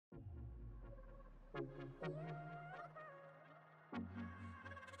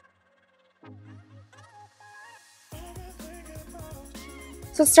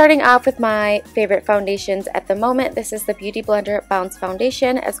So starting off with my favorite foundations at the moment, this is the Beauty Blender Bounce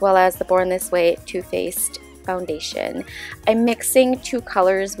Foundation as well as the Born This Way Too Faced foundation. I'm mixing two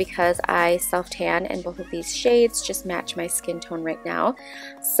colors because I self-tan and both of these shades just match my skin tone right now.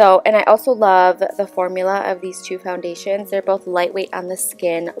 So, and I also love the formula of these two foundations. They're both lightweight on the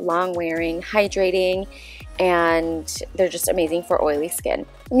skin, long wearing, hydrating, and they're just amazing for oily skin.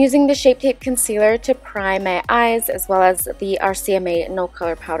 I'm using the Shape Tape Concealer to prime my eyes as well as the RCMA No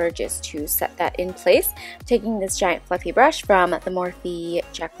Color Powder just to set that in place. I'm taking this giant fluffy brush from the Morphe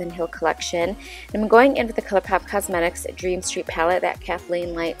Jaclyn Hill collection, and I'm going in with the Colourpop Cosmetics Dream Street palette that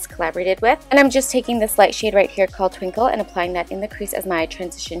Kathleen Lights collaborated with. And I'm just taking this light shade right here called Twinkle and applying that in the crease as my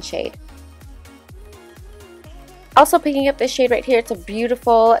transition shade. Also picking up this shade right here, it's a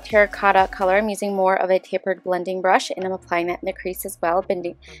beautiful terracotta color. I'm using more of a tapered blending brush and I'm applying that in the crease as well,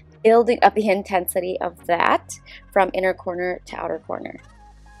 building up the intensity of that from inner corner to outer corner.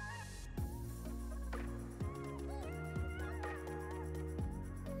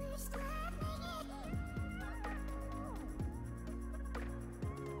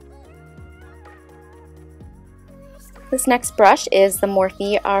 This next brush is the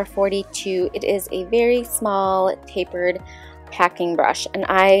Morphe R42. It is a very small tapered packing brush and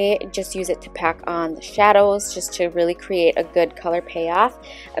I just use it to pack on the shadows just to really create a good color payoff.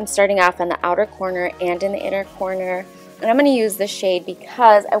 I'm starting off on the outer corner and in the inner corner, and I'm going to use this shade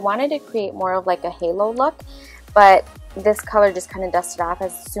because I wanted to create more of like a halo look, but this color just kind of dusted off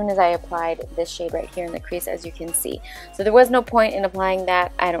as soon as I applied this shade right here in the crease, as you can see. So there was no point in applying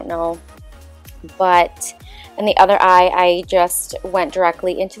that, I don't know. But in the other eye, I just went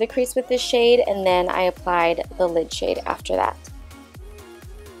directly into the crease with this shade and then I applied the lid shade after that.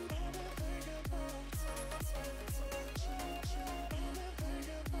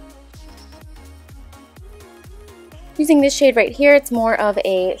 Using this shade right here, it's more of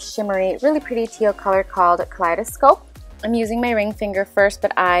a shimmery, really pretty teal color called Kaleidoscope. I'm using my ring finger first,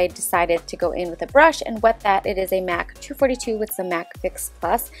 but I decided to go in with a brush and wet that. It is a MAC 242 with some MAC Fix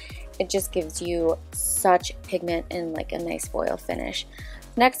Plus. It just gives you such pigment and like a nice foil finish.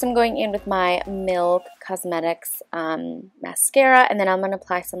 Next, I'm going in with my Milk Cosmetics mascara, and then I'm going to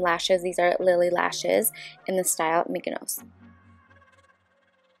apply some lashes. These are Lily lashes in the style Mykonos.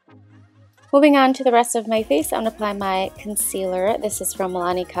 Moving on to the rest of my face, I'm going to apply my concealer. This is from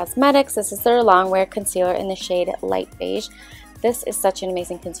Milani Cosmetics. This is their long wear concealer in the shade Light Beige. This is such an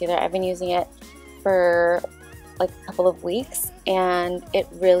amazing concealer. I've been using it for like a couple of weeks and it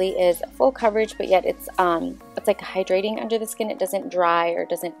really is full coverage, but yet it's like hydrating under the skin. It doesn't dry or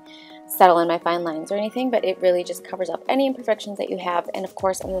doesn't settle in my fine lines or anything, but it really just covers up any imperfections that you have. And of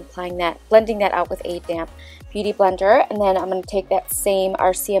course I'm applying that, blending that out with a damp beauty blender, and then I'm going to take that same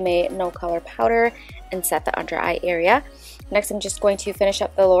RCMA No Color Powder and set the under eye area. Next I'm just going to finish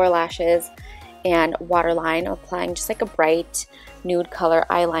up the lower lashes and waterline. I'm applying just like a bright nude color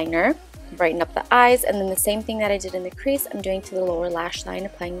eyeliner, brighten up the eyes, and then the same thing that I did in the crease I'm doing to the lower lash line,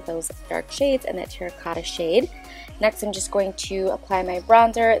 applying those dark shades and that terracotta shade. Next I'm just going to apply my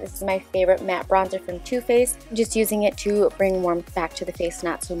bronzer. This is my favorite matte bronzer from Too Faced. I'm just using it to bring warmth back to the face,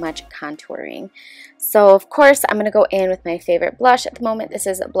 not so much contouring. So of course I'm going to go in with my favorite blush at the moment. This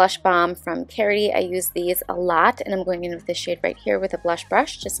is a Blush Bomb from Carity. I use these a lot and I'm going in with this shade right here with a blush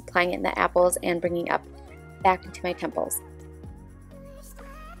brush, just applying it in the apples and bringing up back into my temples.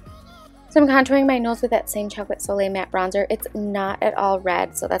 So I'm contouring my nose with that same Chocolate Soleil matte bronzer. It's not at all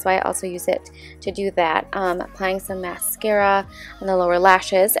red, so that's why I also use it to do that. Applying some mascara on the lower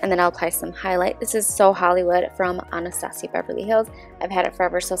lashes, and then I'll apply some highlight. This is So Hollywood from Anastasia Beverly Hills. I've had it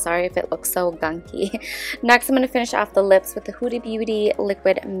forever, so sorry if it looks so gunky. Next, I'm going to finish off the lips with the Huda Beauty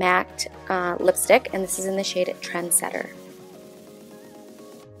Liquid Matte Lipstick, and this is in the shade Trendsetter.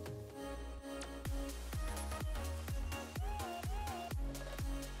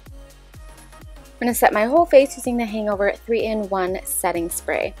 I'm going to set my whole face using the Hangover 3-in-1 setting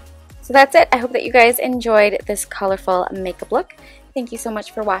spray. So that's it. I hope that you guys enjoyed this colorful makeup look. Thank you so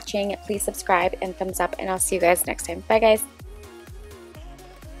much for watching. Please subscribe and thumbs up, and I'll see you guys next time. Bye guys.